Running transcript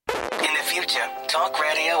future, talk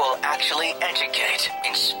radio will actually educate,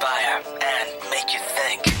 inspire, and make you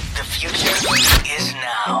think. The future is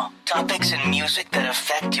now. Topics and music that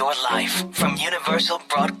affect your life from Universal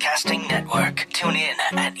Broadcasting Network. Tune in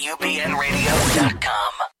at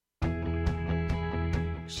ubnradio.com.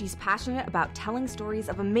 She's passionate about telling stories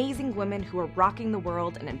of amazing women who are rocking the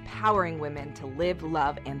world and empowering women to live,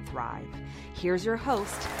 love, and thrive. Here's your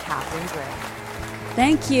host, Catherine Gray.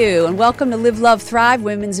 Thank you, and welcome to Live, Love, Thrive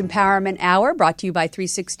Women's Empowerment Hour, brought to you by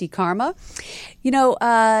 360 Karma. You know,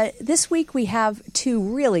 this week we have two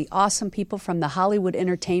really awesome people from the Hollywood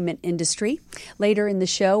entertainment industry. Later in the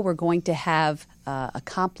show, we're going to have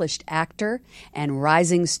accomplished actor and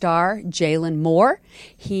rising star Jaylen Moore.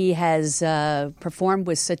 He has performed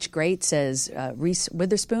with such greats as Reese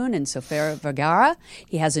Witherspoon and Sofia Vergara.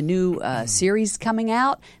 He has a new series coming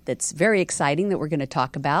out that's very exciting that we're going to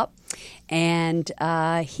talk about. And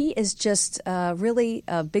he is just really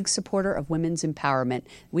a big supporter of women's empowerment.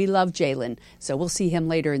 We love Jaylen, so we'll see him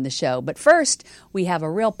later in the show. But first, we have a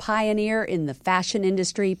real pioneer in the fashion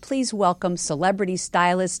industry. Please welcome celebrity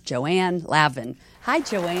stylist Joanne Lavin. Hi,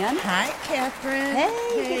 Joanne. Hi, Catherine.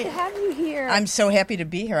 Hey, good to have you here. I'm so happy to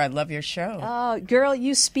be here. I love your show. Oh, girl,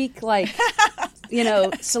 you speak like, you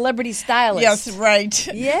know, celebrity stylist. Yes, right.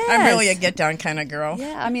 Yes. I'm really a get-down kind of girl.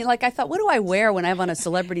 Yeah, I mean, like I thought, what do I wear when I'm on a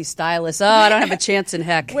celebrity stylist? Oh, I don't have a chance in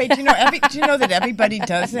heck. Wait, do you know that everybody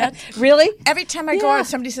does that? Really? Every time I go out,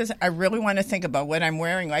 somebody says, I really want to think about what I'm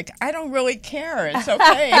wearing. Like, I don't really care. It's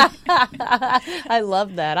okay. I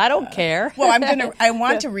love that. I don't care. Well, I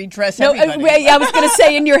want to redress everybody. I was going to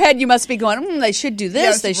say, in your head, you must be going, they should do this,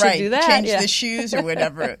 yes, they should right. do that. Change the shoes or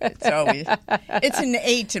whatever. It's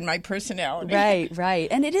innate in my personality. Right.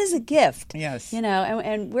 And it is a gift. Yes. You know,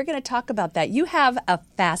 and we're going to talk about that. You have a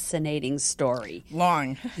fascinating story.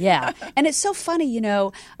 Long. Yeah. And it's so funny, you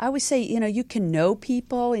know, I always say, you know, you can know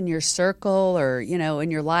people in your circle or, you know,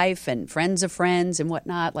 in your life and friends of friends and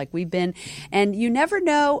whatnot, like we've been, and you never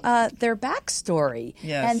know their backstory.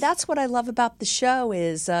 Yes. And that's what I love about the show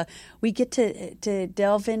is we get to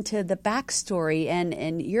delve into the backstory. And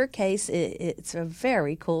in your case, it's a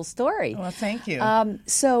very cool story. Well, thank you.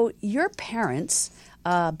 So your parents,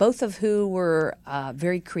 both of who were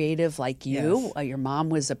very creative like you. Yes. Your mom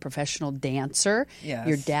was a professional dancer. Yes.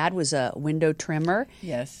 Your dad was a window trimmer.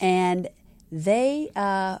 Yes. And they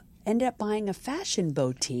ended up buying a fashion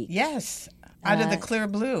boutique. Yes. Out of the clear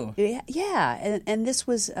blue. Yeah. And this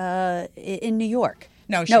was in New York.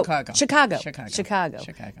 No, Chicago. Chicago.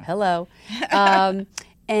 Hello.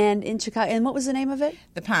 And in Chicago. And what was the name of it?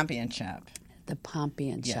 The Pompian Shop. The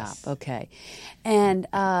Pompian Yes. Shop. Okay. And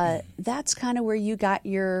that's kind of where you got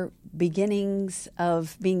your beginnings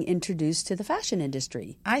of being introduced to the fashion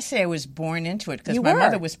industry. I say I was born into it because You my were.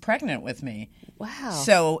 mother was pregnant with me. Wow.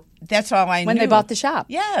 So that's all I knew. When they bought the shop?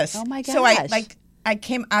 Yes. Oh, my So gosh. I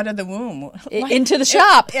came out of the womb. Into the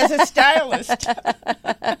shop. As a stylist.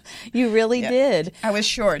 You really did. I was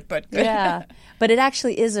short, but good. Yeah. But it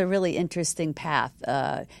actually is a really interesting path,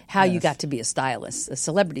 how you got to be a stylist, a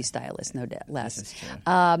celebrity stylist, no doubt less. This is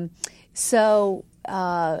true. So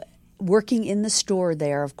working in the store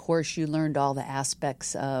there, of course, you learned all the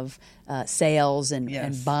aspects of sales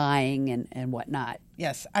and buying and whatnot.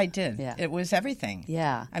 Yes, I did. Yeah. It was everything.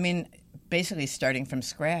 Yeah. I mean, basically starting from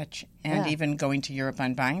scratch and even going to Europe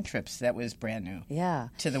on buying trips, that was brand new. Yeah.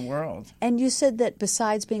 To the world. And you said that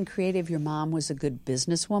besides being creative, your mom was a good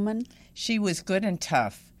businesswoman? She was good and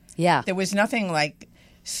tough. Yeah. There was nothing like,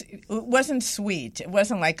 it wasn't sweet. It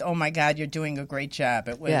wasn't like, oh my God, you're doing a great job.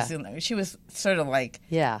 It was, she was sort of like.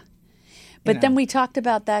 Yeah. But then we talked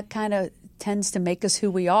about that kind of tends to make us who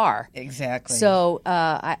we are. Exactly. So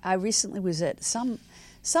I recently was at some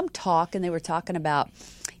talk and they were talking about,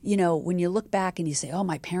 you know, when you look back and you say, oh,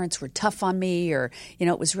 my parents were tough on me or, you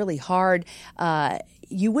know, it was really hard,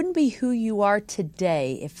 you wouldn't be who you are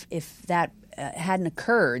today if that hadn't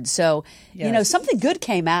occurred. So, you know, something good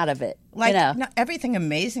came out of it. Like, you know. no, everything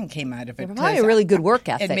amazing came out of it. Probably a really good work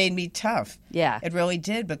ethic. It made me tough. Yeah. It really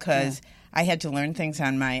did because I had to learn things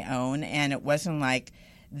on my own, and it wasn't like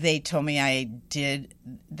they told me I did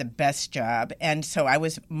the best job. And so I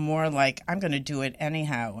was more like, I'm going to do it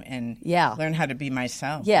anyhow and learn how to be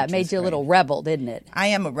myself. Yeah, it made you a little rebel, didn't it? I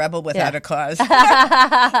am a rebel without a cause. Or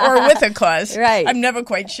with a cause. Right. I'm never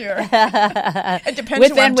quite sure. It depends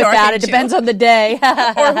with who I'm and without, talking it to. depends on the day. Or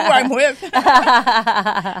who I'm with.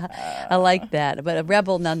 I like that, but a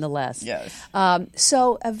rebel nonetheless. Yes.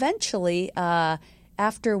 So eventually,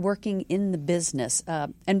 after working in the business,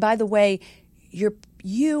 and by the way, your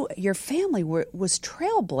your family was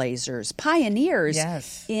trailblazers, pioneers.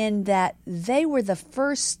 Yes. In that they were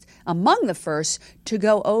among the first to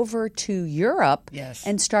go over to Europe. Yes.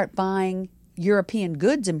 And start buying European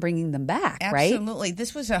goods and bringing them back, right? Absolutely.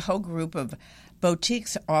 This was a whole group of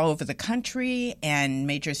boutiques all over the country and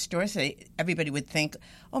major stores. Everybody would think,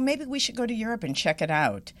 oh, maybe we should go to Europe and check it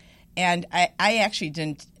out. And I actually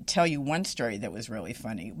didn't tell you one story that was really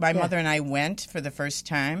funny. My mother and I went for the first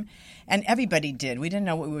time, and everybody did. We didn't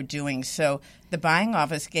know what we were doing. So the buying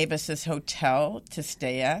office gave us this hotel to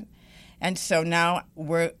stay at. And so now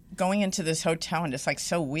we're going into this hotel, and it's like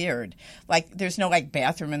so weird. Like there's no like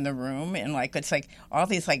bathroom in the room, and like it's like all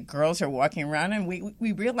these like girls are walking around, and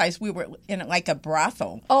we realized we were in like a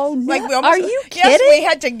brothel. Oh no! Like, Are you kidding? Yes, we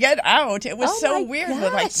had to get out. It was so my weird.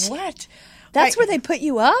 We're like, gosh. what? That's Like, where they put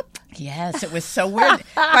you up? yes, it was so weird.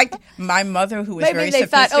 Like my mother, who was Maybe very they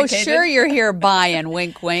thought, sophisticated. oh, sure, you're here buying,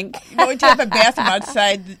 wink, wink. Going to have a bathroom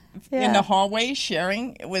outside in Yeah. the hallway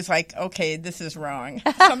sharing. It was like, okay, this is wrong.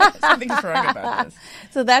 Something's wrong about this.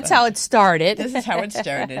 So that's how it started. This is how it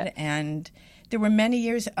started. And there were many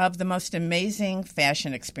years of the most amazing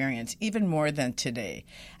fashion experience, even more than today.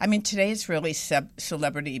 I mean, today it's really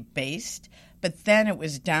celebrity-based, but then it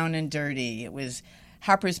was down and dirty. It was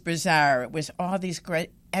Harper's Bazaar. It was all these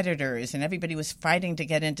great editors, and everybody was fighting to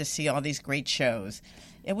get in to see all these great shows.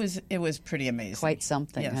 It was pretty amazing. Quite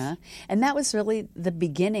something, Yes. huh? And that was really the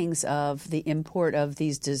beginnings of the import of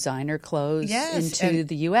these designer clothes Yes, into and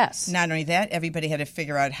the U.S. Not only that, everybody had to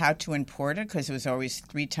figure out how to import it because it was always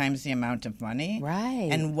 3 times the amount of money. Right.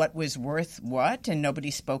 And what was worth what, and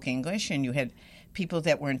nobody spoke English, and you had people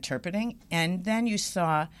that were interpreting. And then you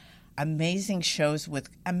saw amazing shows with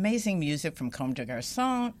amazing music from Comme des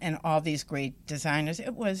Garçons and all these great designers.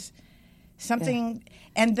 It was something.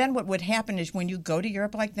 And then what would happen is when you go to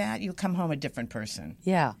Europe like that, you come home a different person.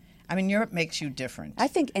 Yeah. I mean, Europe makes you different. I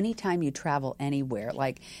think anytime you travel anywhere,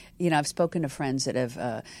 like, I've spoken to friends that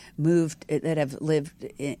have moved, that have lived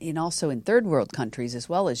also in third world countries as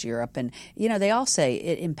well as Europe. And, they all say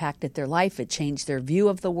it impacted their life. It changed their view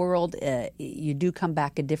of the world. You do come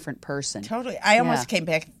back a different person. Totally. I almost came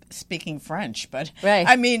back speaking French, but Right.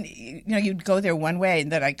 I mean, you'd go there one way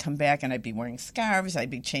and then I'd come back and I'd be wearing scarves. I'd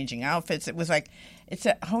be changing outfits. It was like, it's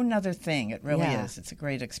a whole nother thing. It really is. It's a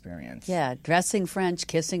great experience. Yeah, dressing French,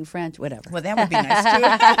 kissing French, whatever. Well, that would be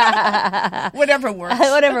nice too. Whatever works.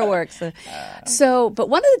 Whatever works. But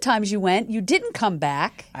one of the times you went, you didn't come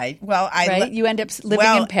back. Right? You end up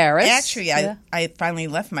living in Paris. Actually, I finally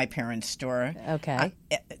left my parents' store. Okay.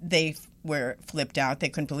 They were flipped out. They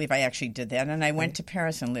couldn't believe I actually did that. And I went to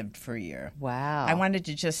Paris and lived for a year. Wow. I wanted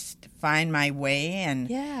to just find my way. And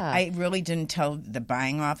I really didn't tell the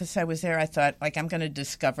buying office I was there. I thought, I'm going to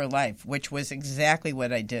discover life, which was exactly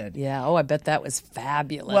what I did. Yeah. Oh, I bet that was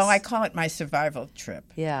fabulous. Well, I call it my survival trip.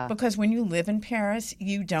 Yeah. Because when you live in Paris,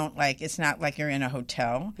 you don't it's not like you're in a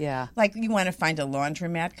hotel. Yeah. Like you want to find a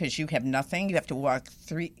laundromat because you have nothing. You have to walk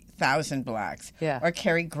 3,000 blocks. Yeah. Or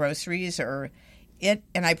carry groceries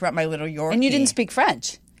and I brought my little Yorkie. And you didn't speak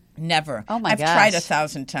French? Never. Oh, my I've gosh. tried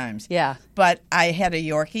 1,000 times. Yeah. But I had a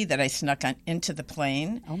Yorkie that I snuck into the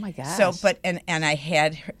plane. Oh, my gosh. So, and I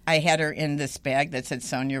had her in this bag that said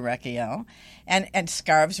Sonia Requiel, and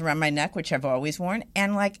scarves around my neck, which I've always worn.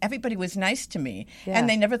 And everybody was nice to me, and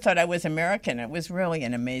they never thought I was American. It was really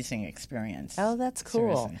an amazing experience. Oh, that's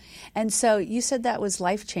cool. Seriously. And so you said that was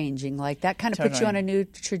life changing. Like that kind of put you on a new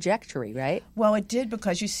trajectory, right? Well, it did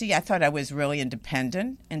because you see, I thought I was really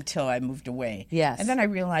independent until I moved away. Yes. And then I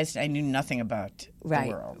realized I knew nothing about the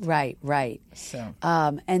world. Right. So.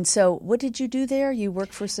 And so, what did you do there? You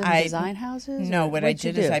worked for some design houses? No, what I what'd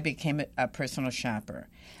you did is do? I became a personal shopper.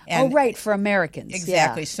 And right, for Americans.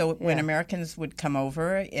 Exactly. Yeah. So when Yeah. Americans would come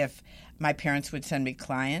over, if my parents would send me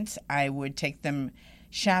clients, I would take them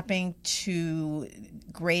shopping to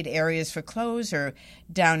great areas for clothes or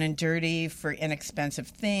down and dirty for inexpensive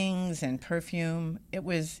things and perfume.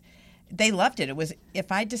 They loved it. It was,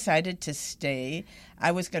 if I decided to stay,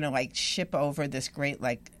 I was going to ship over this great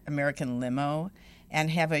American limo and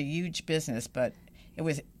have a huge business, but it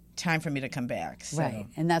was time for me to come back. So. Right.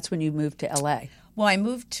 And that's when you moved to L.A. Well, I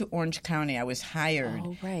moved to Orange County. I was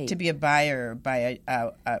hired to be a buyer by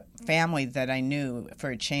a family that I knew for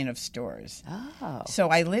a chain of stores. Oh. So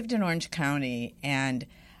I lived in Orange County, and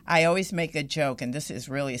I always make a joke, and this is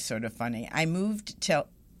really sort of funny. I moved to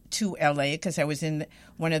L.A. because I was in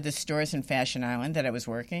one of the stores in Fashion Island that I was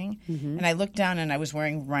working, and I looked down and I was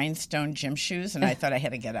wearing rhinestone gym shoes, and I thought I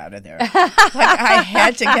had to get out of there. I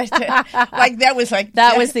had to get to that was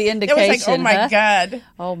that was the indication. It was oh my God.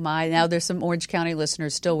 Oh my! Now there's some Orange County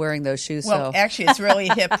listeners still wearing those shoes. Well, so. actually, it's really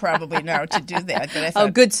hip probably now to do that. But I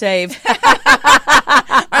thought, good save.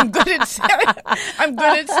 I'm good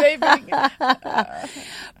at saving.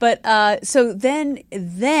 But so then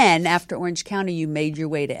after Orange County, you made your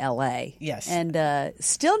way to L.A. Yes. And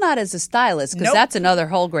still not as a stylist, because Nope. that's another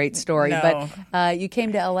whole great story. No. But you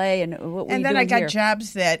came to L.A. and what were And you then doing I got here?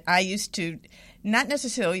 jobs that I used to not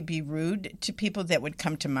necessarily be rude to people that would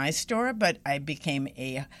come to my store, but I became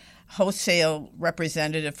a wholesale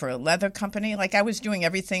representative for a leather company. Like, I was doing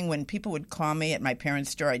everything. When people would call me at my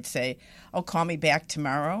parents' store, I'd say, "Oh, call me back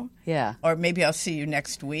tomorrow." Yeah. Or maybe I'll see you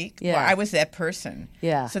next week. Yeah. Well, I was that person.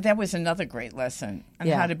 Yeah. So that was another great lesson on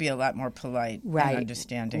Yeah. how to be a lot more polite and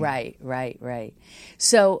understanding. Right.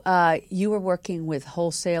 So you were working with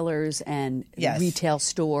wholesalers and Yes. retail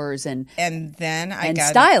stores and then I and got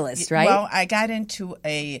stylists, right? Well, I got into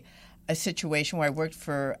a situation where I worked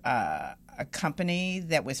for a company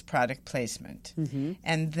that was product placement,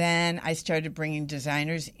 and then I started bringing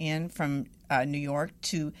designers in from New York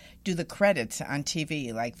to do the credits on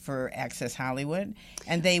TV, like for Access Hollywood,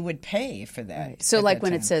 and they would pay for that. Right. So, at like that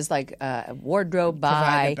when time. it says like wardrobe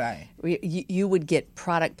by, Provided you would get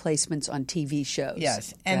product placements on TV shows.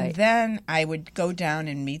 Yes, and right? then I would go down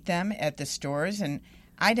and meet them at the stores, and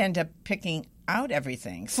I'd end up picking out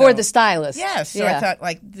everything For the stylist. Yes, so Yeah. I thought,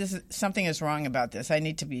 like, something is wrong about this. I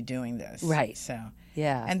need to be doing this. Right. So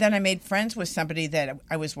Yeah. and then I made friends with somebody that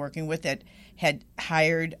I was working with that had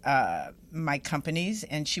hired my companies,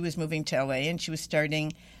 and she was moving to LA, and she was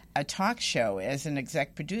starting a talk show as an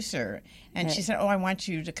exec producer, and she said, "Oh, I want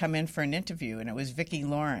you to come in for an interview," and it was Vicki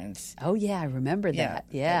Lawrence. Oh yeah, I remember that.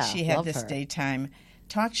 Yeah, she had love this her. daytime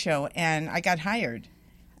talk show, and I got hired.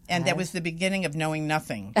 And that was the beginning of knowing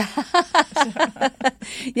nothing.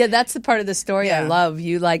 Yeah, that's the part of the story I Yeah. love.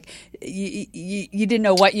 You you didn't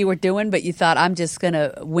know what you were doing, but you thought, I'm just going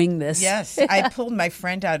to wing this. Yes, I pulled my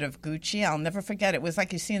friend out of Gucci. I'll never forget. It was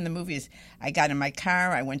like you see in the movies. I got in my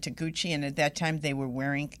car, I went to Gucci, and at that time they were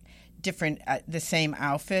wearing different, the same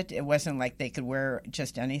outfit. It wasn't like they could wear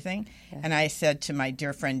just anything. Yeah. And I said to my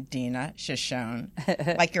dear friend Dina Shoshone,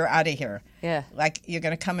 like, you're out of here. Yeah. Like, you're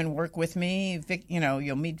going to come and work with me.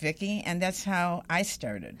 You'll meet Vicki. And that's how I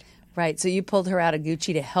started. Right. So you pulled her out of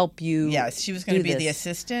Gucci to help you. Yes, she was going to be this. the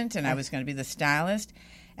assistant, and I was going to be the stylist.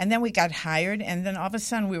 And then we got hired, and then all of a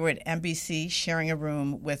sudden we were at NBC sharing a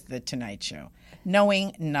room with The Tonight Show,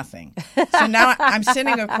 knowing nothing. So now I'm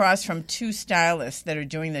sitting across from two stylists that are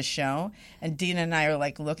doing the show, and Dina and I are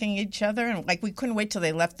like looking at each other, and like we couldn't wait till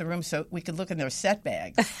they left the room so we could look in their set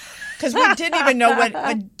bags. Because we didn't even know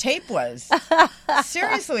what tape was.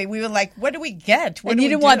 Seriously, we were like, what do we get? What And do you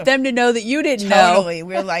we didn't do? want them to know that you didn't know. Totally.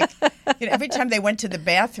 We were like, every time they went to the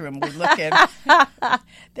bathroom, we'd look at.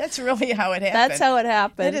 That's really how it happened. That's how it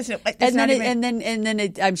happened. That is, and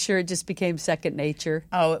then I'm sure it just became second nature.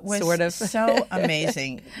 Oh, it was sort of. so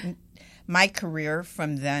amazing. My career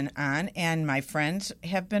from then on and my friends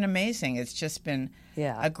have been amazing. It's just been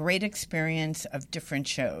a great experience of different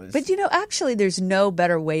shows. But, actually there's no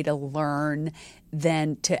better way to learn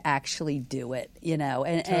than to actually do it,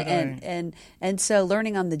 and so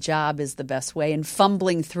learning on the job is the best way, and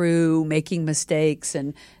fumbling through, making mistakes,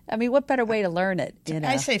 and I mean, what better way to learn it?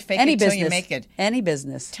 I say fake Any it till business, you make it. Any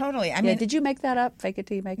business. Totally. I mean, did you make that up? Fake it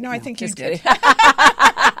till you make it? No, I think you just did. kidding.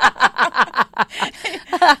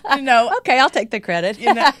 No. Okay, I'll take the credit.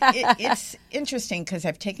 It's interesting because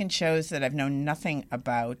I've taken shows that I've known nothing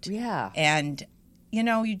about. Yeah. And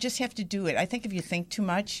you just have to do it. I think if you think too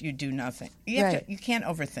much, you do nothing. You can't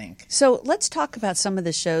overthink. So let's talk about some of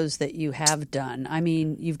the shows that you have done. I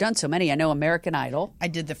mean, you've done so many. I know American Idol. I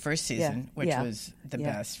did the first season, which was the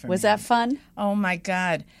best for me. Was that fun? Oh, my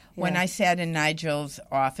God. When I sat in Nigel's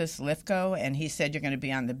office, Lithgow, and he said, you're going to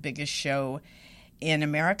be on the biggest show in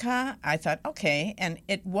America, I thought, okay, and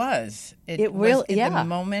it was. It was the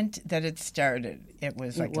moment that it started. It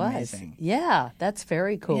was amazing. Yeah, that's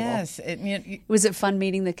very cool. Yes. Was it fun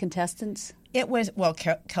meeting the contestants? It was,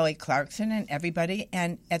 Kelly Clarkson and everybody,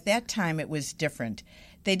 and at that time it was different.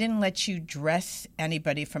 They didn't let you dress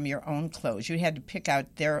anybody from your own clothes. You had to pick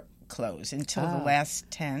out their clothes until the last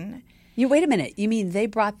 10. Wait a minute. You mean they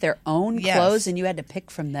brought their own clothes and you had to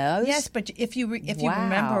pick from those? Yes, but if you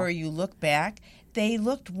remember or you look back, they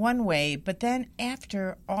looked one way, but then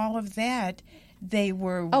after all of that, they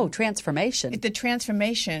were... Oh, transformation. The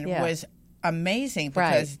transformation was amazing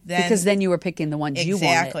because then you were picking the ones you wanted.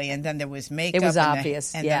 Exactly, and then there was makeup. It was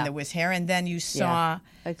obvious, and then there was hair, and then you saw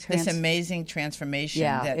this amazing transformation.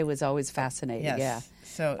 Yeah, it was always fascinating. Yes. Yeah.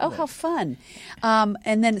 So, how fun.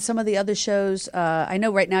 And then some of the other shows, I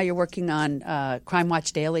know right now you're working on Crime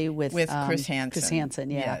Watch Daily with Chris Hansen. Chris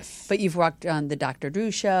Hansen, yeah. Yes. But you've worked on the Dr.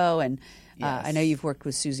 Drew show and Yes. I know you've worked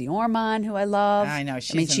with Susie Orman, who I love. I know,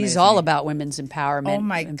 she's amazing. all about women's empowerment. Oh,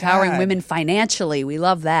 my empowering God. women financially. We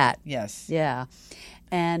love that. Yes. Yeah.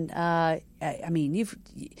 And I mean,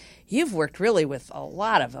 you've worked really with a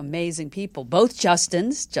lot of amazing people, both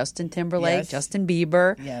Justin Timberlake, Yes. Justin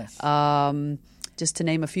Bieber, Yes. just to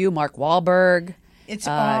name a few, Mark Wahlberg, It's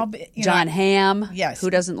all John Hamm. Yes. Who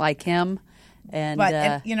doesn't like him? And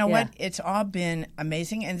you know yeah. what? It's all been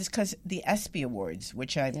amazing, and it's because the ESPY Awards,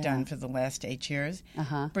 which I've done for the last 8 years,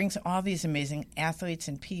 brings all these amazing athletes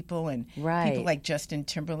and people, and people like Justin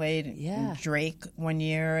Timberlake and Drake one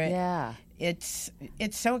year. Yeah. It's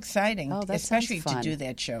so exciting, especially to do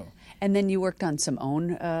that show. And then you worked on some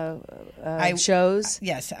own shows.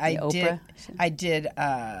 Yes, I did. I did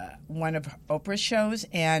one of Oprah's shows,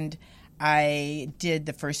 and I did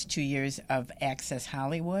the first 2 years of Access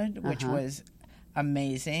Hollywood, which was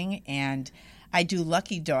amazing. And I do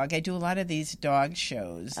Lucky Dog. I do a lot of these dog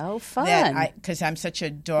shows. Oh, fun! Because I'm such a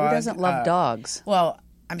dog. Who doesn't love dogs? Well,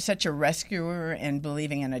 I'm such a rescuer and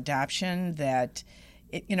believing in adoption that.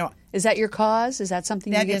 Is that your cause? Is that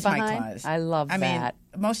something you get behind? That is my cause. I love that. I mean,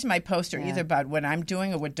 most of my posts are either about what I'm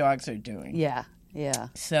doing or what dogs are doing. Yeah, yeah.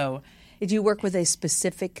 So, did you work with a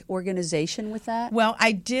specific organization with that? Well,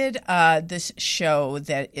 I did this show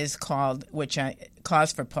that is called,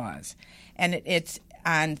 Cause for Pause, and it's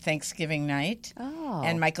on Thanksgiving night. Oh.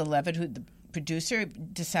 And Michael Lavin, who the producer,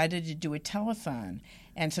 decided to do a telethon.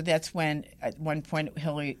 And so that's when, at one point,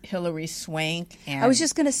 Hilary Swank and I was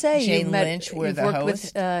just going to say, Jaylen Lynch were the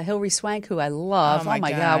hosts. With Hilary Swank, who I love. Oh,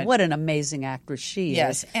 my God. What an amazing actress she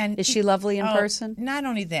yes. is. And is she lovely in person? Not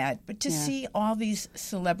only that, but to see all these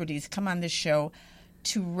celebrities come on this show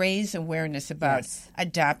to raise awareness about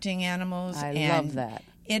adopting animals. I love that.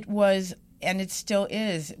 It was, and it still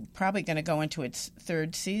is, probably going to go into its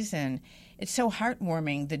third season. It's so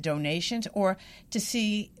heartwarming, the donations, or to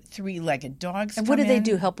see three-legged dogs And come what do they in.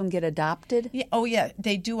 do, help them get adopted? Yeah, oh, yeah.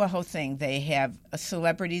 They do a whole thing. They have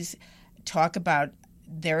celebrities talk about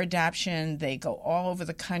their adoption. They go all over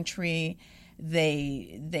the country.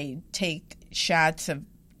 They take shots of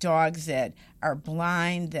dogs that are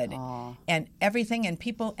blind, and everything, and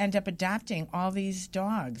people end up adopting all these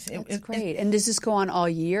dogs. That's great. And does this go on all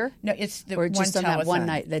year? No, it's the or just one on that one telethon.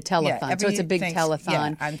 night, the telethon. So it's a big telethon.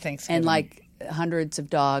 Yeah, on Thanksgiving. And like hundreds of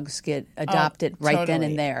dogs get adopted right then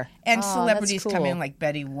and there. And celebrities that's come cool. in like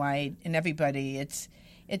Betty White and everybody. It's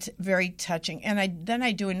very touching. And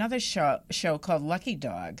I do another show called Lucky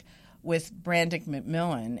Dog with Brandon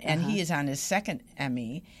McMillan, and he is on his second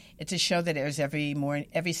Emmy. It's a show that airs every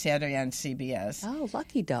Saturday on CBS. Oh,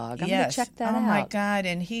 Lucky Dog. I'm yes. going to check that out. Oh, my God.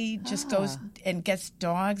 And he just goes and gets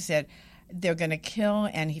dogs that they're going to kill,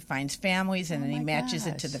 and he finds families, and then he matches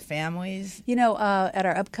it to the families. You know, at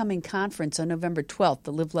our upcoming conference on November 12th,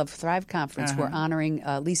 the Live, Love, Thrive conference, we're honoring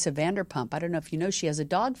Lisa Vanderpump. I don't know if you know, she has a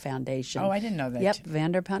dog foundation. Oh, I didn't know that. Yep,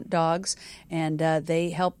 Vanderpump Dogs, and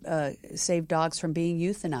they help save dogs from being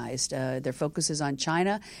euthanized. Their focus is on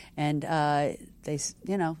China, and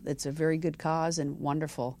it's a very good cause and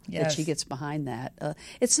wonderful that she gets behind that.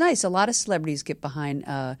 It's nice. A lot of celebrities get behind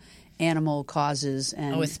animal causes,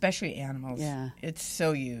 and especially animals. Yeah, it's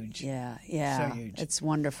so huge. Yeah, so huge. It's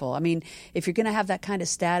wonderful. I mean, if you're going to have that kind of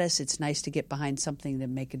status, it's nice to get behind something to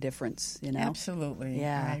make a difference. You know, absolutely.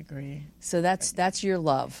 Yeah, I agree. So that's your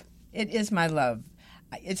love. It is my love.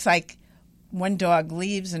 It's like one dog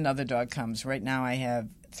leaves, another dog comes. Right now, I have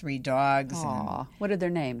 3 dogs. Aw, what are their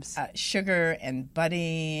names? Sugar and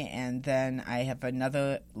Buddy, and then I have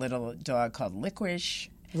another little dog called Licorice.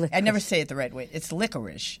 I never say it the right way. It's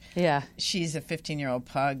Licorice. Yeah. She's a 15-year-old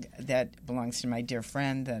pug that belongs to my dear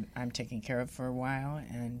friend that I'm taking care of for a while.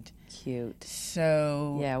 And cute.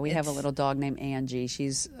 So yeah, we have a little dog named Angie.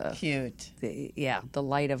 She's cute. The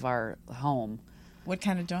light of our home. What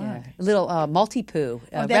kind of dog? Yeah. A little Maltipoo,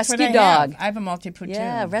 rescue dog. I have a Maltipoo too.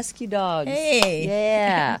 Yeah, rescue dogs. Hey.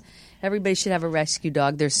 Yeah. Everybody should have a rescue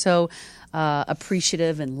dog. They're so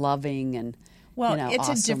appreciative and loving, and it's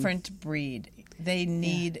awesome. a different breed.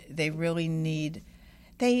 They really need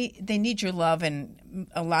your love, and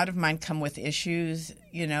a lot of mine come with issues,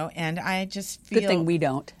 and I just feel... Good thing we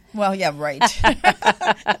don't. Well, yeah, right.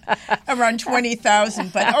 Around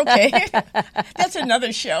 20,000, but okay. That's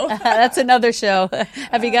another show. That's another show.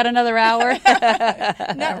 Have you got another hour?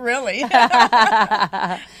 Not really.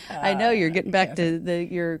 I know you're getting back to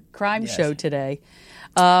your crime show today.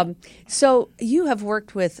 So you have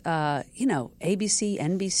worked with, ABC,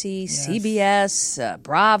 NBC, CBS,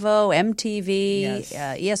 Bravo, MTV,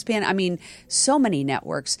 ESPN. I mean, so many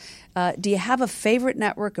networks. Do you have a favorite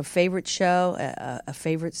network, a favorite show, a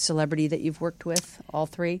favorite celebrity that you've worked with, all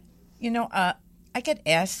 3? I get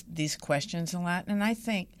asked these questions a lot, and I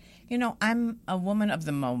think, I'm a woman of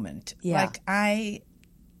the moment. Yeah. Like, I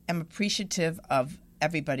am appreciative of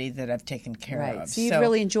everybody that I've taken care of. So you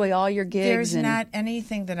really enjoy all your gigs? There's not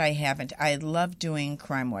anything that I haven't. I love doing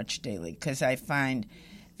Crime Watch Daily because I find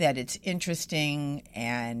that it's interesting.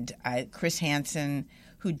 And Chris Hansen,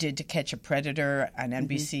 who did To Catch a Predator on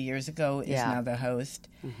NBC years ago, is now the host.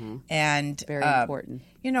 And very important.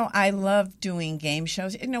 I love doing game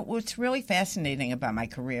shows. What's really fascinating about my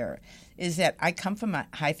career is that I come from a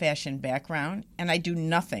high fashion background, and I do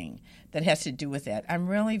nothing that has to do with that. I'm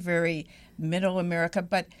really very middle America.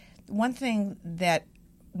 But one thing that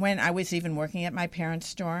when I was even working at my parents'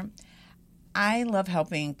 store, I love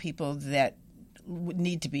helping people that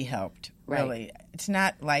need to be helped, really. Right. It's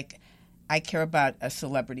not like I care about a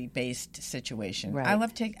celebrity-based situation. Right.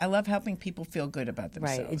 I love helping people feel good about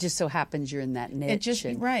themselves. Right. It just so happens you're in that niche.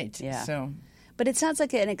 Right. Yeah. So, but it sounds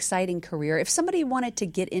like an exciting career. If somebody wanted to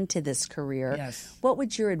get into this career, what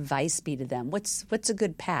would your advice be to them? What's a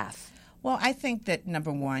good path? Well, I think that,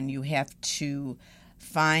 number one, you have to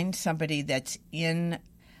find somebody that's in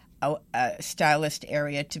a stylist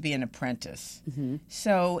area to be an apprentice.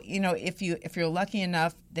 So, if you're lucky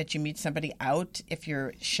enough that you meet somebody out, if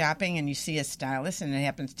you're shopping and you see a stylist, and it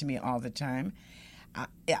happens to me all the time,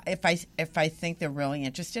 if I think they're really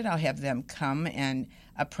interested, I'll have them come and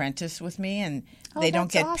apprentice with me, and they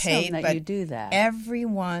don't get paid. That but you do that.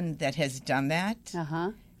 Everyone that has done that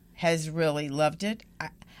has really loved it.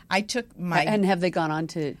 I took my and have they gone on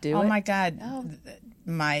to do it? Oh my God,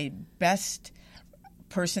 my best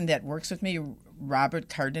person that works with me, Robert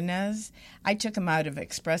Cardenas. I took him out of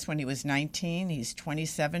Express when he was 19. He's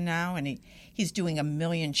 27 now, and he's doing 1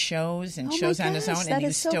 million shows and shows on his own, and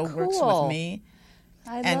he still works with me.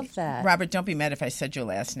 I love that. Robert, don't be mad if I said your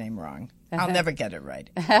last name wrong. I'll never get it right.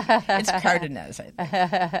 It's Cardenas, I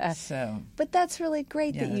think. So, but that's really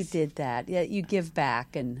great that you did that. Yeah, you give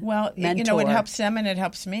back and mentor. It helps them and it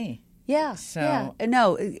helps me. Yeah. So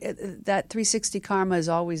no, that 360 Karma is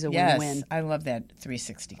always a win-win. Yes, I love that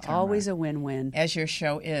 360 Karma. Always a win-win. As your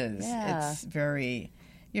show is. Yeah. It's very.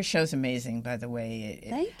 Your show's amazing, by the way.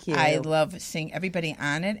 Thank you. I love seeing everybody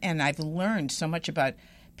on it, and I've learned so much about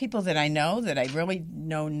people that I know that I really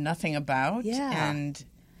know nothing about. Yeah. And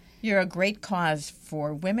you're a great cause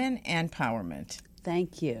for women empowerment.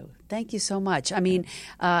 Thank you. Thank you so much. I mean,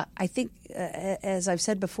 I think, as I've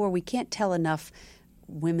said before, we can't tell enough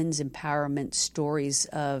women's empowerment stories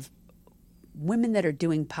of women that are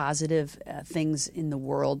doing positive things in the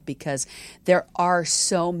world, because there are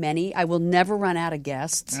so many. I will never run out of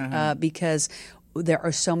guests because there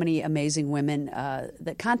are so many amazing women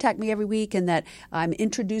that contact me every week and that I'm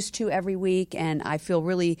introduced to every week, and I feel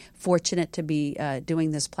really fortunate to be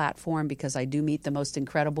doing this platform because I do meet the most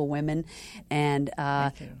incredible women, and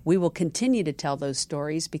we will continue to tell those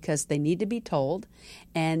stories because they need to be told,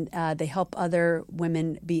 and they help other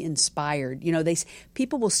women be inspired.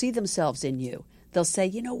 People will see themselves in you. They'll say,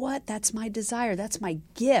 you know what, that's my desire, that's my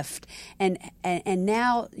gift. And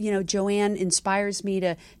now, Joanne inspires me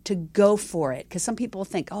to go for it. Because some people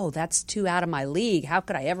think, oh, that's too out of my league. How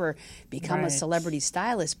could I ever become a celebrity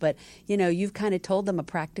stylist? But, you've kind of told them a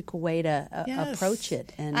practical way to approach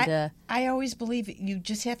it. And I always believe you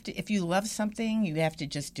just have to, if you love something, you have to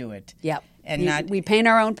just do it. Yep. And we paint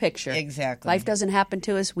our own picture. Exactly. Life doesn't happen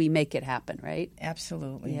to us. We make it happen, right?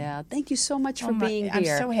 Absolutely. Yeah. Thank you so much for being I'm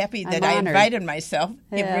here. so happy that I'm I honored. invited myself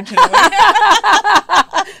originally.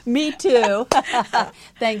 Me too.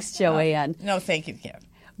 Thanks, Joanne. No, thank you, Kev.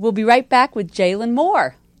 We'll be right back with Jaylen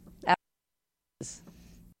Moore.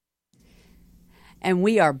 And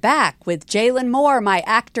we are back with Jaylen Moore, my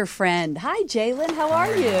actor friend. Hi, Jaylen. How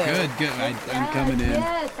are you? Good. I'm coming in.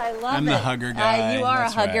 Yes, I love it. I'm the hugger guy. You are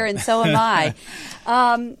That's a hugger, right. and so am I.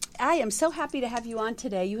 I am so happy to have you on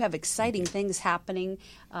today. You have exciting things happening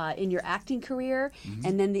in your acting career. Mm-hmm.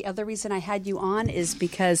 And then the other reason I had you on is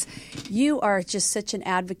because you are just such an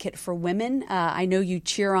advocate for women. I know you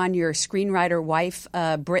cheer on your screenwriter wife,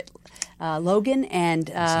 Britt Logan.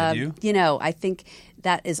 And, I think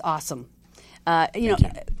that is awesome.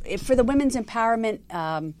 For the women's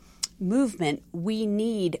empowerment movement, we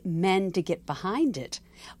need men to get behind it,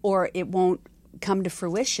 or it won't come to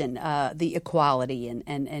fruition, the equality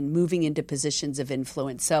and moving into positions of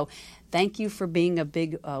influence. So thank you for being a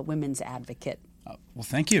big women's advocate. Well,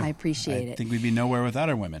 thank you. I appreciate it. I think we'd be nowhere without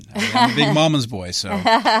our women. I'm a big mama's boy, so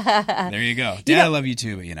there you go. Dad, I love you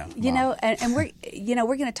too, but and we're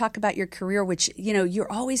going to talk about your career, which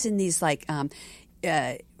you're always in these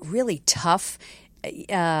really tough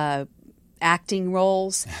acting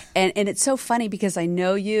roles, and it's so funny because I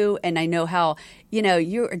know you and I know how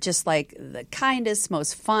you're just like the kindest,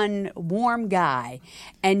 most fun, warm guy,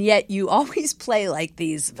 and yet you always play like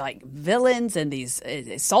these like villains and these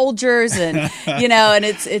soldiers, and and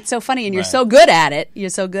it's so funny, and you're so good at it. You're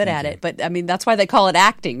so good at it. But I mean, that's why they call it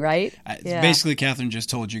acting, right? Basically, Catherine just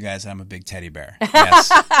told you guys I'm a big teddy bear.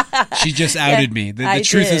 Yes, she just outed me. The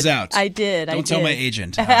truth is out. I did. Don't tell my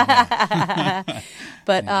agent.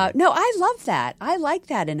 But no, I love that. I like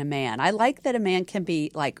that in a man. I like that a man can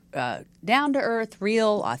be like down to earth,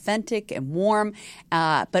 real, authentic, and warm,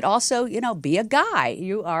 but also, be a guy.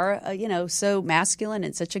 You are, so masculine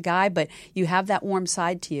and such a guy, but you have that warm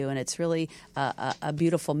side to you, and it's really a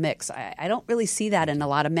beautiful mix. I don't really see that in a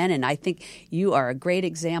lot of men, and I think you are a great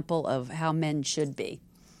example of how men should be.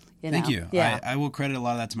 Thank you. Yeah. I will credit a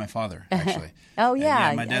lot of that to my father, actually. Oh,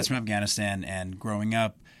 yeah. My dad's from Afghanistan, and growing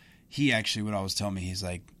up, he actually would always tell me, he's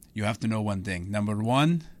like, you have to know one thing. Number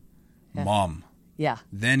one, mom. Yeah.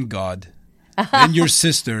 Then God. Then your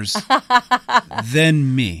sisters.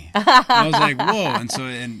 Then me. And I was like, whoa.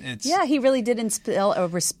 And it's... Yeah, he really did instill a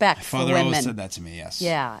respect for women. My father always said that to me, yes.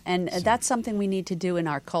 Yeah, and that's something we need to do in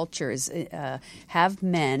our culture is have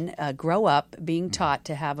men grow up being taught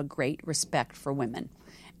to have a great respect for women.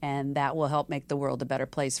 And that will help make the world a better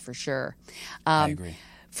place for sure. I agree.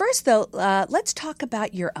 First, though, let's talk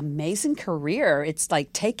about your amazing career. It's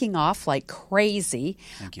like taking off like crazy.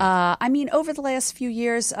 Thank you. I mean, over the last few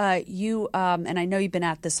years, you and I know you've been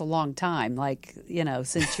at this a long time, like,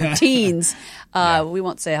 since your teens. We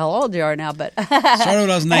won't say how old you are now, but started when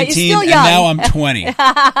I was 19, and now I'm 20.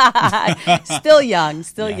 Still young,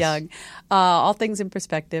 Yes. young. All things in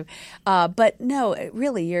perspective. But no,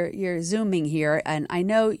 really, you're zooming here, and I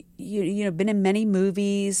know you've been in many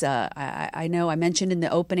movies. I know I mentioned in the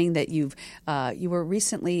opening that you were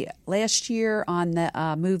recently last year on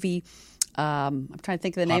the movie. I'm trying to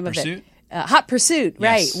think of the name of it. Hot Pursuit,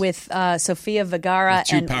 right, yes. with Sofia Vergara with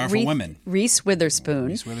two and powerful women. Reese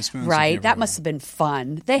Witherspoon. Right, that must have been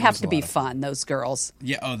fun. They have to be fun, those girls.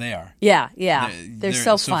 Yeah, they are. Yeah. They're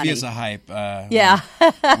so funny. Sophia's a hype. Yeah.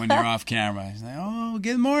 when you're off camera. She's like, oh,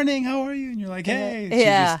 good morning, how are you? And you're like, hey.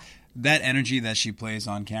 Yeah. That energy that she plays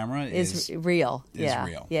on camera is real.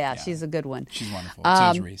 Real. Yeah, she's a good one. She's wonderful.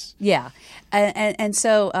 So is Reese. Yeah, and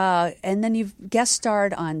so and then you've guest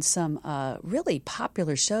starred on some really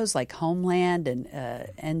popular shows like Homeland and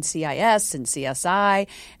NCIS and CSI.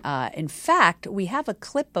 In fact, we have a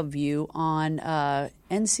clip of you on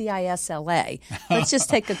NCIS LA. Let's just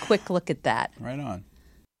take a quick look at that. Right on.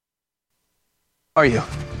 How are you?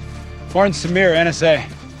 Warren Samir, NSA.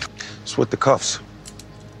 It's with the cuffs.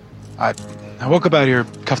 I woke up out here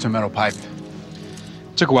cuffed to a metal pipe.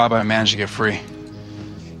 Took a while, but I managed to get free.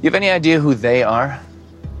 You have any idea who they are?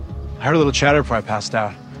 I heard a little chatter before I passed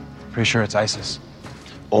out. Pretty sure it's ISIS.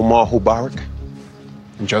 Omar Mubarak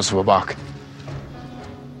And Joseph Abak.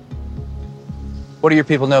 What do your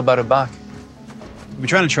people know about Abak? We've been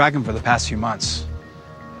trying to track him for the past few months.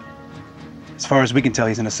 As far as we can tell,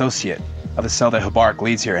 he's an associate of the cell that Mubarak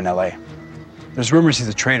leads here in LA. There's rumors he's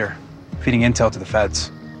a traitor, feeding intel to the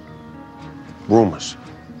feds. Rumors.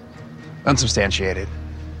 Unsubstantiated.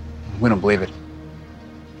 We don't believe it.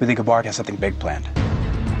 We think Mubarak has something big planned.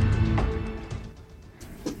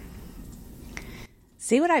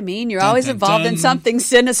 See what I mean? You're always involved in something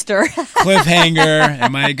sinister. Cliffhanger.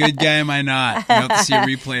 Am I a good guy? Am I not? You have to see a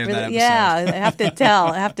replay of that episode. Yeah, I have to tell.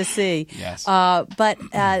 I have to see. Yes. But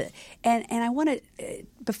I want to,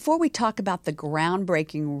 before we talk about the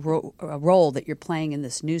groundbreaking role that you're playing in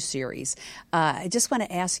this new series, I just want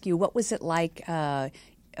to ask you, what was it like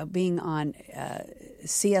being on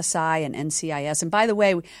CSI and NCIS? And by the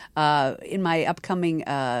way, in my upcoming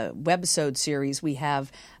webisode series, we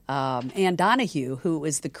have Ann Donahue, who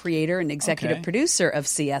is the creator and executive producer of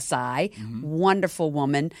CSI. Mm-hmm. Wonderful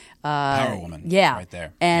woman. Power woman. Yeah. Right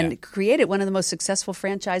there. And created one of the most successful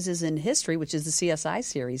franchises in history, which is the CSI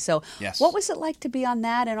series. So what was it like to be on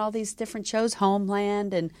that and all these different shows,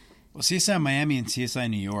 Homeland and... Well, CSI Miami and CSI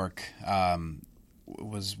New York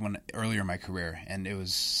was earlier in my career, and it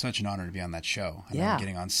was such an honor to be on that show. I remember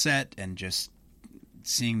getting on set and just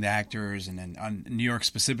seeing the actors, and then on New York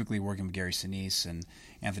specifically working with Gary Sinise and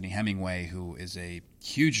Anthony Hemingway, who is a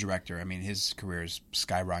huge director. I mean, his career is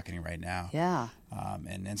skyrocketing right now. Yeah.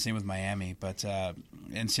 And same with Miami. But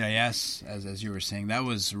NCIS, as you were saying, that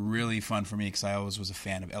was really fun for me because I always was a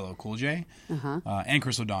fan of LL Cool J and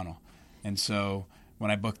Chris O'Donnell. And so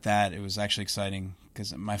when I booked that, it was actually exciting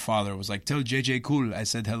because my father was like, tell JJ Cool I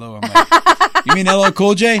said hello. I'm like, you mean LL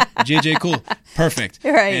Cool J? JJ Cool. Perfect.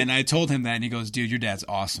 Right. And I told him that, and he goes, dude, your dad's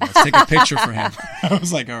awesome. Let's take a picture for him. I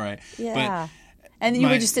was like, all right. Yeah. And you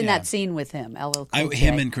were just in that scene with him, LL Cool J.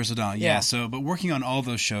 Him and Chris O'Donnell, yeah. So, but working on all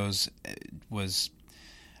those shows was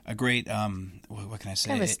a great, what can I say?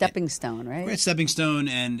 Kind of a stepping stone, right? Great stepping stone,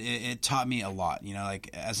 and it taught me a lot. You know, like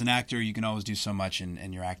as an actor, you can always do so much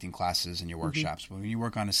in your acting classes and your workshops. But when you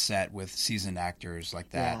work on a set with seasoned actors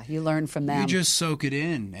like that, you learn from them. You just soak it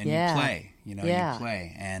in and you play. You know, you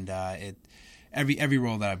play, and every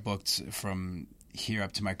role that I booked from here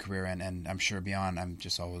up to my career and I'm sure beyond, I'm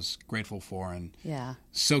just always grateful for and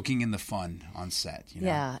soaking in the fun on set. You know?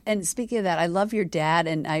 Yeah, and speaking of that, I love your dad,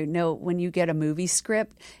 and I know when you get a movie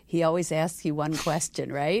script, he always asks you one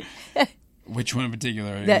question, right? Which one in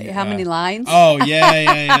particular? How many lines? Oh,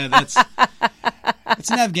 yeah. It's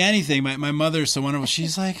an Afghani thing. My mother's so wonderful.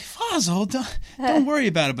 She's like, Fazal, don't worry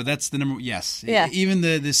about it. But that's the number. Yes. Yeah. Even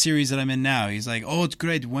the series that I'm in now, he's like, oh, it's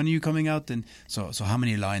great. When are you coming out? And so how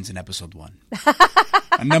many lines in episode 1?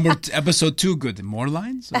 And episode 2, good. More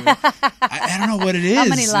lines? I don't know what it is. How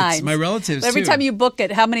many lines? It's my relatives, Every time you book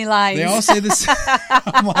it, how many lines? They all say this.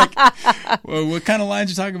 I'm like, well, what kind of lines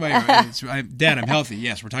are you talking about? Dad, I'm healthy.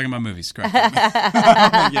 Yes, we're talking about movies. Correct.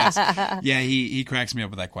 Yes. Yeah, he cracks me up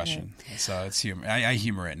with that question. So it's humor. I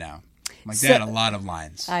humor it now. I'm like, Dad, a lot of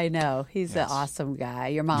lines. I know. He's an awesome guy,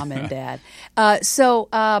 your mom and dad.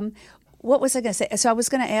 What was I going to say? So I was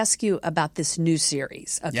going to ask you about this new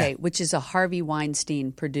series, which is a Harvey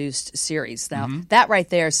Weinstein produced series. Now, that right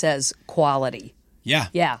there says quality. Yeah.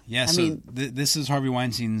 I So mean, this is Harvey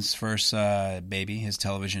Weinstein's first baby, his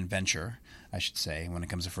television venture, I should say, when it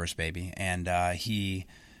comes to first baby. And he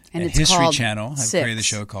and History Channel have created a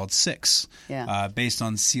show called Six, based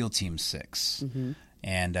on SEAL Team 6. Mm-hmm.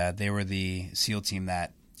 And they were the SEAL team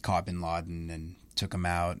that caught bin Laden and took him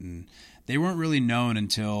out. And they weren't really known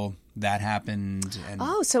until that happened. And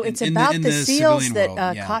so it's about the SEALs that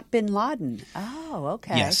world, caught bin Laden. Oh,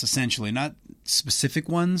 okay. Yes, essentially. Not specific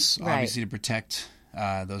ones, obviously to protect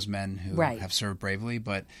those men who have served bravely,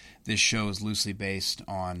 but this show is loosely based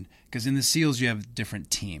on, because in the SEALs you have different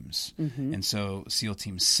teams. Mm-hmm. And so SEAL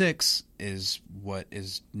Team 6 is what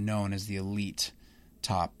is known as the elite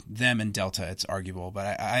top. Them and Delta, it's arguable,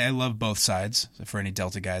 but I love both sides for any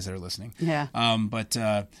Delta guys that are listening. Yeah. But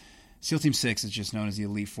SEAL Team 6 is just known as the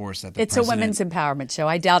elite force that the It's a women's empowerment show.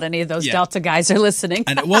 I doubt any of those Delta guys are listening.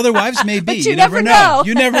 Well, their wives may be. But you never know.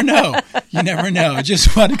 You never know. You never know. I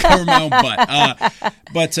just want to cover my own butt.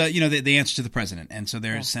 But they answer to the president. And so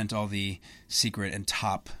they're sent all the secret and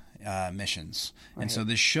top missions. Right. And so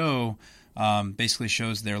this show basically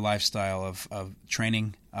shows their lifestyle of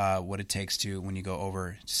training, what it takes to when you go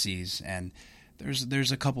overseas. And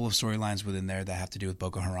there's a couple of storylines within there that have to do with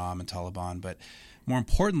Boko Haram and Taliban. But more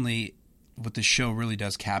importantly, what the show really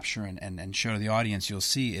does capture and show to the audience, you'll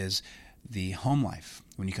see, is the home life.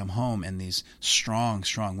 When you come home and these strong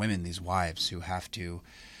women, these wives who have to,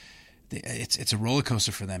 it's a roller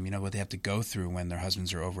coaster for them, what they have to go through when their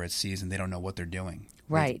husbands are over at seas and they don't know what they're doing.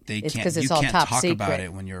 Right. You it's can't all top talk secret about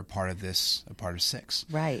it when you're a part of Six.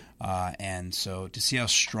 Right. And so to see how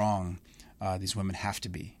strong these women have to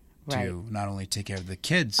be to not only take care of the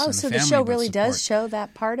kids and the family, the show really support. does show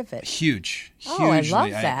that part of it. Hugely. I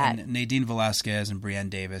love that. And Nadine Velasquez and Brienne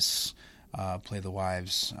Davis play the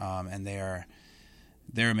wives, and they're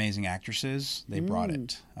amazing actresses. They brought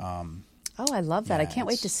it. I love that. I can't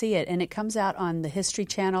wait to see it. And it comes out on the History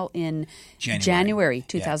Channel in January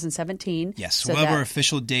 2017. Yes, so we'll have our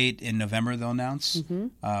official date in November, they'll announce.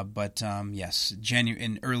 Mm-hmm. But yes,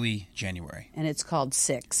 in early January. And it's called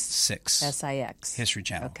Six. S-I-X. History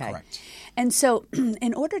Channel, correct. And so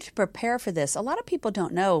in order to prepare for this, a lot of people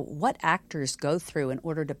don't know what actors go through in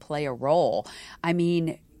order to play a role. I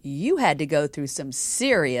mean, you had to go through some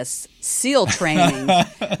serious SEAL training,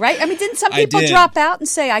 right? I mean, didn't some people drop out and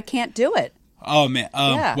say, I can't do it? Oh, man.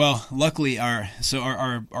 Well, luckily, our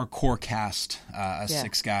core cast,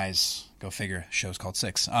 6 guys, go figure, show's called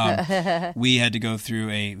Six. We had to go through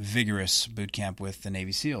a vigorous boot camp with the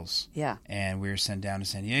Navy SEALs. Yeah. And we were sent down to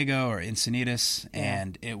San Diego or Encinitas,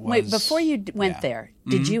 and it was... Wait, before you went there,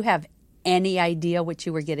 did you have any idea what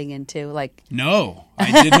you were getting into? No,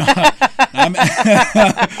 I did not.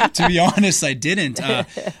 To be honest, I didn't.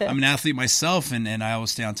 I'm an athlete myself, and I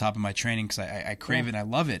always stay on top of my training because I crave it and I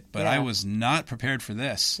love it. But I was not prepared for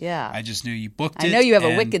this. Yeah. I just knew you booked it. I know you have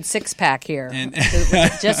a wicked six-pack here.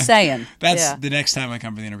 Just saying. That's the next time I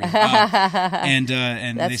come for the interview. And that's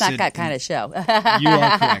they not said, that kind of show. You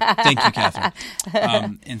are correct. Thank you,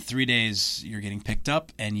 Catherine. In 3 days, you're getting picked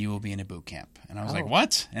up, and you will be in a boot camp. And I was like,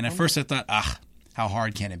 what? And at first I thought, How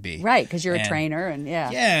hard can it be? Right, because you're a trainer, and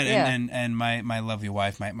and my lovely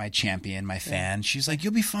wife, my champion, my fan, she's like,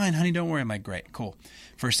 "You'll be fine, honey. Don't worry." I'm like, "Great, cool."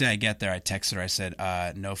 First day I get there, I texted her. I said,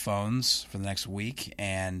 "No phones for the next week,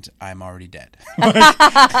 and I'm already dead."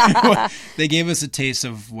 They gave us a taste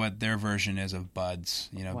of what their version is of BUDS.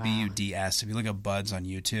 BUDS. If you look at BUDS on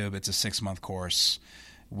YouTube, it's a 6-month course.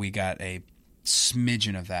 We got a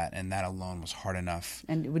smidgen of that, and that alone was hard enough.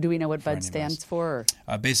 And do we know what BUD stands for?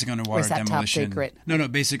 Basic underwater demolition. Top secret? No,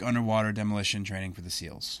 basic underwater demolition training for the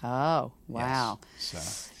SEALs. Oh, wow.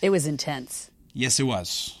 Yes. So it was intense. Yes, it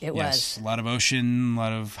was. It was. A lot of ocean, a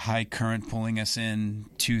lot of high current pulling us in,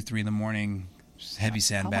 2-3 in the morning, heavy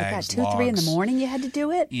sandbags, oh my God, 2 or 3 in the morning you had to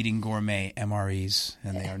do it? Eating gourmet MREs,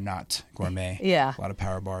 and they are not gourmet. Yeah. A lot of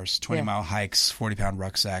power bars, 20-mile hikes, 40-pound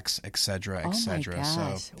rucksacks, et cetera, et cetera. Oh my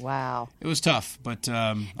gosh, so wow. It was tough, but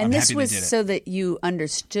I'm and this happy was they did it. so that you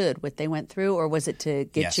understood what they went through, or was it to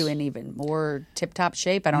get you in even more tip-top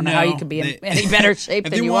shape? I don't know how you could be in any better shape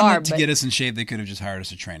than you are. If they wanted to get us in shape, they could have just hired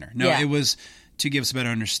us a trainer. No, it was to give us a better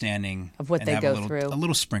understanding of what they go through. A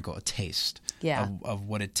little sprinkle, a taste of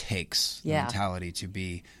what it takes, the mentality to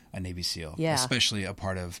be a Navy SEAL, especially a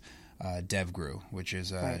part of DevGRU, which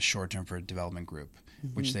is a short term for development group,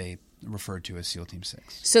 which they refer to as SEAL Team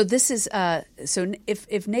 6. So this is so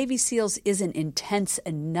if Navy SEALs isn't intense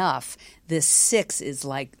enough, this 6 is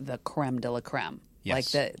like the creme de la creme.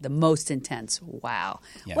 Yes. Like the most intense. Wow.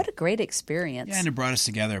 Yeah. What a great experience. Yeah, and it brought us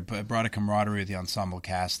together. It brought a camaraderie with the ensemble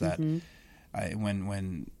cast that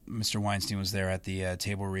when Mr. Weinstein was there at the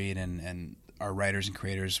table read and our writers and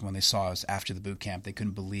creators, when they saw us after the boot camp, they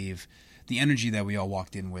couldn't believe the energy that we all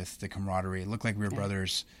walked in with, the camaraderie. It looked like we were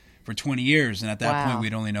brothers for 20 years, and at that point,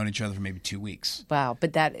 we'd only known each other for maybe 2 weeks. Wow,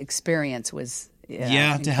 but that experience was to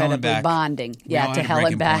hell and back. Bonding. We all to had a hell and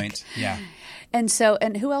breaking back. Point. Yeah.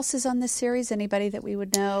 And who else is on this series? Anybody that we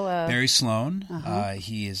would know? Barry Sloan.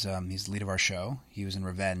 He's the lead of our show. He was in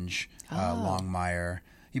Revenge. Longmire.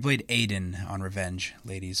 He played Aiden on Revenge,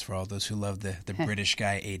 ladies, for all those who love the British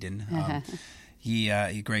guy Aiden. He's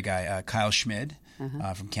a great guy. Kyle Schmid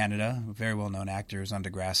from Canada, a very well-known actor, who was on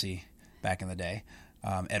Degrassi back in the day.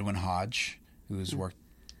 Edwin Hodge, who's worked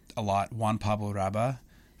a lot. Juan Pablo Raba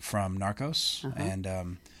from Narcos,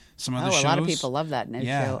 and some other shows. A lot of people love that new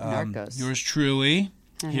show, Narcos. Yours truly,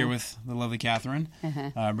 here with the lovely Catherine,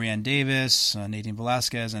 Brienne Davis, Nadine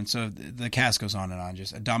Velasquez, and so the cast goes on and on.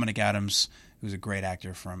 Just Dominic Adams, who's a great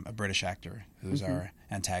actor, a British actor, who's our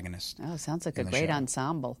antagonist. Oh, sounds like a great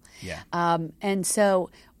ensemble. Yeah. And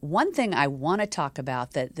so one thing I want to talk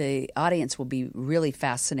about that the audience will be really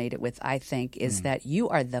fascinated with, I think, is that you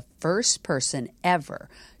are the first person ever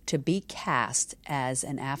to be cast as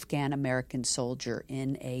an Afghan-American soldier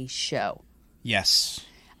in a show. Yes.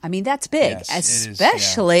 I mean, that's big,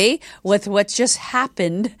 especially with what's just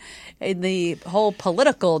happened in the whole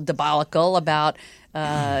political debacle about,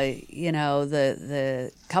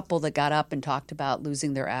 the couple that got up and talked about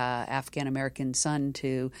losing their Afghan-American son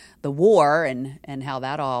to the war and how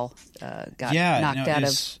that all got knocked out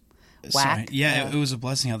of whack. It was a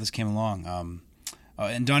blessing how this came along.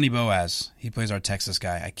 And Donnie Boaz, he plays our Texas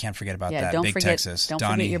guy. I can't forget about that. Don't Big forget, Texas. Don't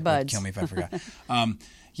Donnie forget your buds. Would kill me if I forgot.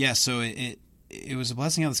 So it was a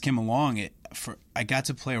blessing how this came along. I got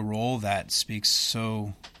to play a role that speaks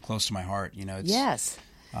so close to my heart. Yes.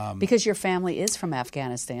 Because your family is from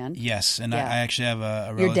Afghanistan. Yes, and I actually have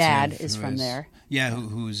a relative. Your dad is from there. Yeah,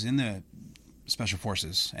 who's in the Special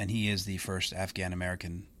Forces, and he is the first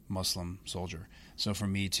Afghan-American Muslim soldier. So for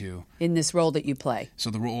me to... In this role that you play.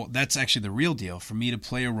 So the role, that's actually the real deal. For me to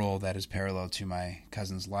play a role that is parallel to my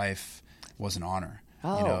cousin's life was an honor.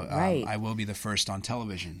 Oh, right. I will be the first on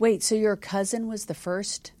television. Wait, so your cousin was the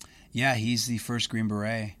first? Yeah, he's the first Green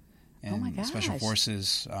Beret in gosh. Special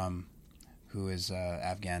Forces, who is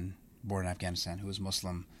born in Afghanistan, who is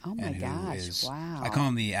Muslim. Oh my gosh, wow. I call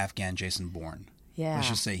him the Afghan Jason Bourne. Yeah. Let's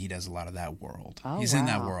just say he does a lot of that world. Oh, he's in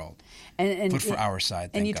that world. But for our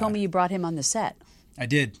side, and you told me you brought him on the set. I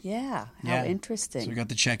did. Yeah. How interesting. So we got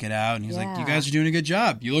to check it out, and he's like, "You guys are doing a good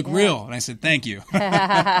job. You look real." And I said, "Thank you."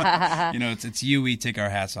 It's you we take our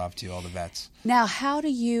hats off to, all the vets. Now, how do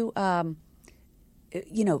you,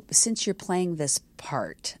 since you're playing this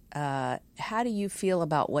part, how do you feel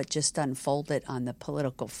about what just unfolded on the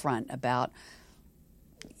political front about,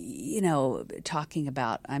 talking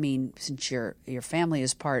about, since your family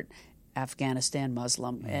is part Afghanistan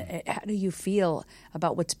Muslim, how do you feel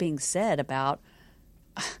about what's being said about,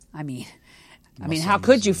 how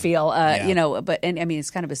could you feel, but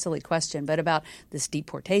it's kind of a silly question, but about this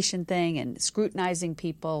deportation thing and scrutinizing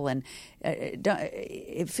people, and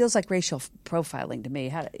it feels like racial profiling to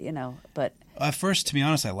me. But at first, to be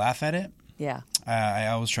honest, I laugh at it. Yeah. I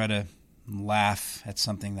always try to laugh at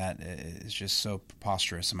something that is just so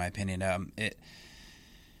preposterous, in my opinion.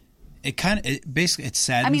 It saddens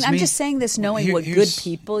me. I mean, I'm just saying this knowing what good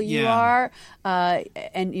people you are,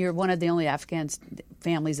 and you're one of the only Afghan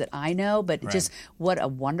families that I know, but just what a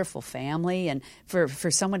wonderful family. And for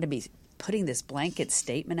someone to be putting this blanket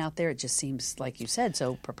statement out there, it just seems, like you said,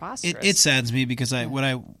 so preposterous. It saddens me because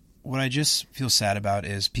what I just feel sad about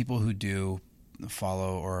is people who do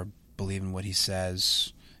follow or believe in what he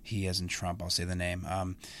says. He as in Trump, I'll say the name.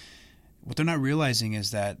 What they're not realizing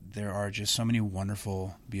is that there are just so many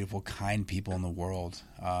wonderful, beautiful, kind people in the world.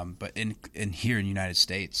 But in here in the United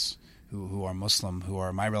States, who are Muslim, who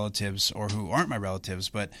are my relatives or who aren't my relatives,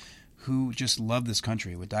 but who just love this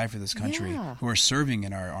country, would die for this country, who are serving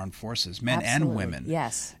in our armed forces, men and women.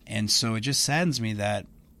 Yes. And so it just saddens me that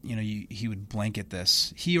he would blanket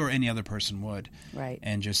this, he or any other person would,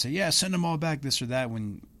 and just say, yeah, send them all back, this or that,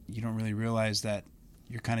 when you don't really realize that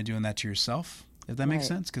you're kind of doing that to yourself. If that makes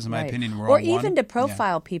sense, because in my opinion, we're all one. Or even to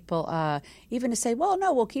profile people, even to say, well,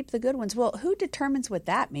 no, we'll keep the good ones. Well, who determines what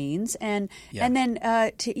that means? And then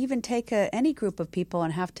to even take any group of people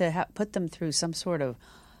and have to put them through some sort of,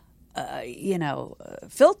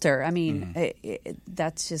 filter. I mean,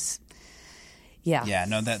 that's just... Yeah. Yeah.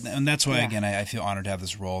 No. And that's why again I feel honored to have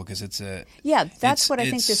this role, because it's a. Yeah, that's what I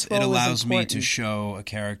think this role is. It allows me important. to show a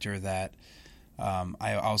character that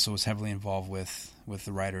I also was heavily involved with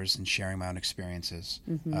the writers and sharing my own experiences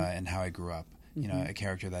and how I grew up. You know, a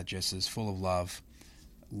character that just is full of love,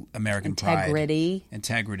 American integrity.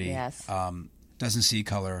 Yes. Doesn't see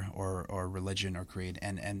color or religion or creed,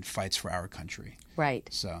 and fights for our country. Right.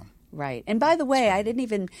 So. Right. And by the way, I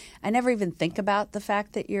never even think about the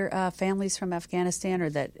fact that your family's from Afghanistan or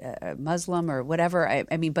that Muslim or whatever. I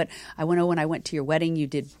mean, but I know when I went to your wedding, you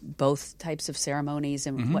did both types of ceremonies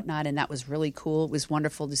and whatnot, and that was really cool. It was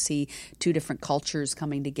wonderful to see two different cultures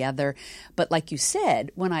coming together. But like you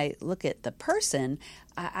said, when I look at the person,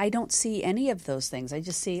 I don't see any of those things. I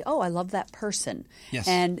just see, I love that person. Yes.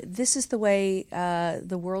 And this is the way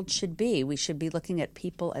the world should be. We should be looking at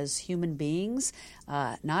people as human beings,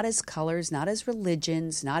 not as colors, not as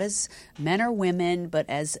religions, not as men or women, but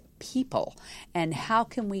as people. And how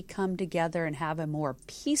can we come together and have a more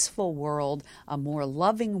peaceful world, a more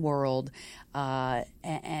loving world,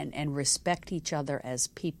 and respect each other as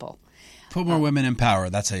people? Put more women in power.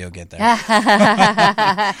 That's how you'll get there.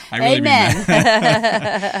 I really mean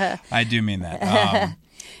that. I do mean that.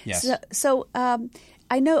 Yes. So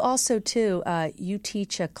I know also too. You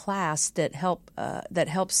teach a class that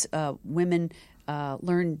helps women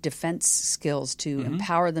learn defense skills to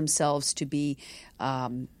empower themselves to be.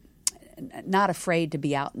 Not afraid to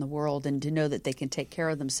be out in the world and to know that they can take care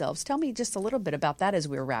of themselves. Tell me just a little bit about that as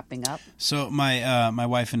we're wrapping up. So my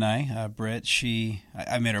wife and I, Britt,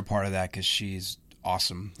 I made her part of that because she's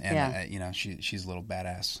awesome, and she's a little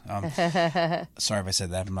badass. Sorry if I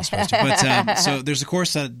said that. I'm not supposed to. But so there's a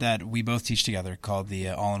course that we both teach together called the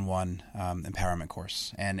All-in-One Empowerment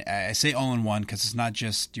course, and I say all-in-one because it's not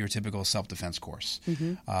just your typical self-defense course.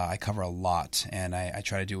 I cover a lot, and I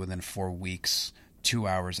try to do it within 4 weeks. 2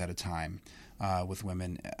 hours at a time with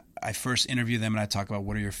women. I first interview them and I talk about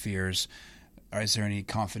what are your fears, or is there any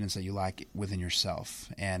confidence that you lack within yourself,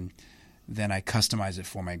 and then I customize it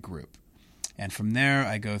for my group. And from there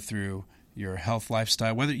I go through your health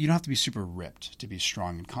lifestyle, whether you don't have to be super ripped to be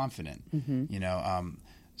strong and confident.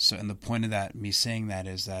 So and the point of that, me saying that,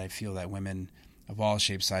 is that I feel that women of all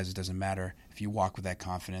shapes, sizes, doesn't matter, if you walk with that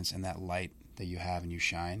confidence and that light that you have and you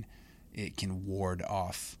shine, it can ward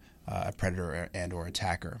off a predator and or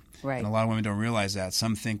attacker. Right. And a lot of women don't realize that.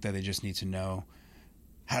 Some think that they just need to know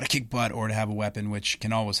how to kick butt or to have a weapon, which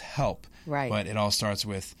can always help. Right. But it all starts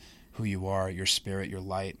with who you are, your spirit, your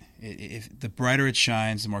light. If the brighter it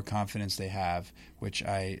shines, the more confidence they have, which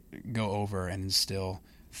I go over and instill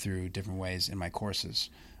through different ways in my courses.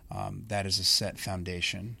 That is a set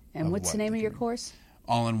foundation. And what's the name of your course?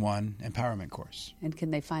 All-in-One Empowerment course. And can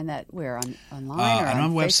they find that where? Online or I don't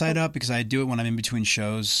have a Facebook? website up because I do it when I'm in between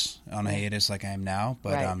shows on a hiatus like I am now.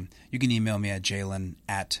 But you can email me at Jaylen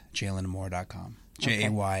at JaylenMoore.com.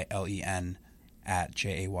 Jaylen at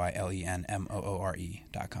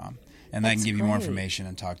JaylenMoore.com. And I can give you more information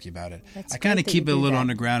and talk to you about it. I kind of keep it a little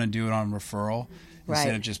underground and do it on referral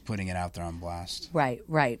instead of just putting it out there on blast. Right.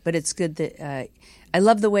 But it's good that I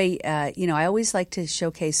love the way, I always like to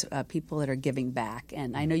showcase people that are giving back.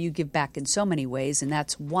 And I know you give back in so many ways, and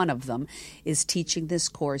that's one of them, is teaching this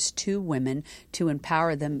course to women to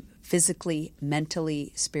empower them physically,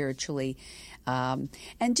 mentally, spiritually. And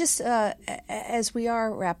just as we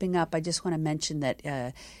are wrapping up, I just want to mention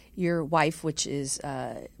that your wife, which is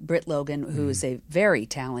Britt Logan, who is a very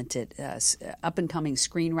talented up-and-coming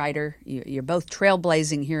screenwriter. You're both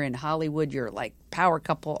trailblazing here in Hollywood. You're like power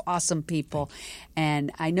couple, awesome people.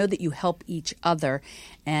 And I know that you help each other.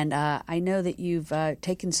 And I know that you've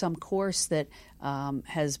taken some course that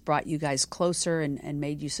has brought you guys closer and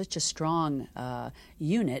made you such a strong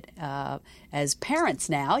unit. As parents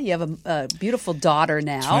now, you have a beautiful daughter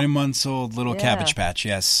now. 20 months old little Cabbage Patch,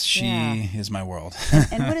 yes. She is my world.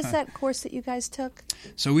 And what is that course that you guys took?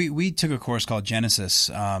 So we took a course called Genesis.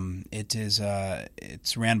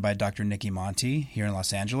 It's ran by Dr. Nikki Monty here in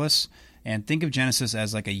Los Angeles. And think of Genesis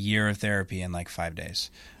as like a year of therapy in like 5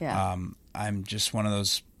 days. Yeah. I'm just one of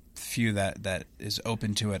those few that is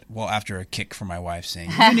open to it. Well, after a kick from my wife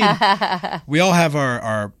saying, we all have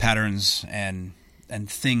our patterns and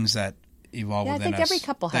things that evolve within us. I think every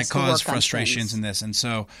couple has that to cause work on frustrations things. in this. And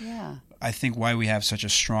so I think why we have such a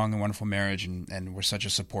strong and wonderful marriage and we're such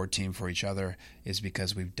a support team for each other is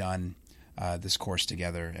because we've done this course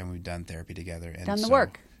together and we've done therapy together. And done the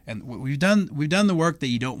work. And we've done the work that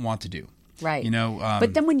you don't want to do. Right. You know,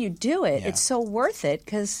 but then when you do it, it's so worth it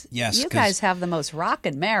because you guys have the most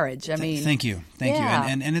rockin' marriage. I mean, thank you.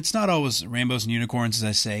 And it's not always rainbows and unicorns, as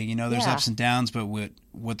I say. You know, there's ups and downs, but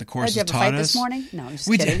what the course has taught us. Did you have a fight this morning? No, I'm just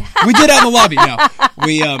we kidding. We did out in the lobby.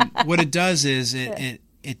 No, what it does is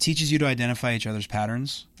it teaches you to identify each other's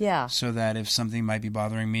patterns. Yeah. So that if something might be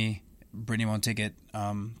bothering me, Brittany won't take it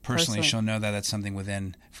personally. She'll know that that's something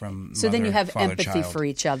within from so mother, then you have father, empathy child. For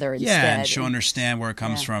each other instead. Yeah, and she'll understand where it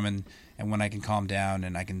comes from and when I can calm down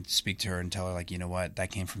and I can speak to her and tell her, like, you know what,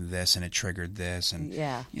 that came from this and it triggered this. And,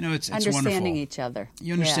 you know, it's understanding wonderful. Each other.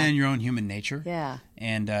 You understand your own human nature. Yeah.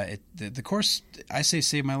 And the course, I say,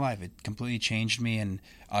 saved my life. It completely changed me and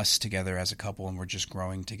us together as a couple, and we're just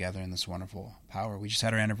growing together in this wonderful power. We just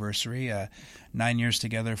had our anniversary, 9 years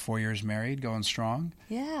together, 4 years married, going strong.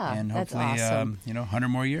 Yeah, and hopefully, that's awesome. 100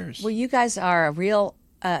 more years. Well, you guys are a real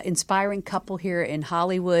inspiring couple here in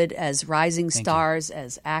Hollywood as rising stars,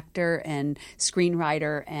 as actor and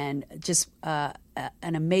screenwriter, and just an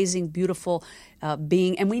amazing, beautiful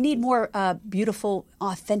being. And we need more beautiful,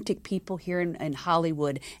 authentic people here in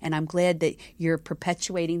Hollywood. And I'm glad that you're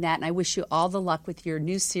perpetuating that. And I wish you all the luck with your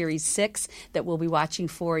new Series 6 that we'll be watching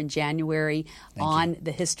for in January on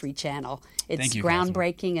the History Channel. It's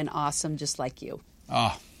groundbreaking and awesome, just like you.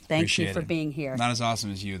 Oh, thank you for being here. Not as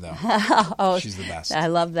awesome as you, though. She's the best. I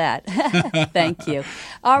love that. Thank you.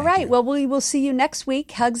 All right. Well, we will see you next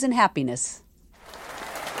week. Hugs and happiness.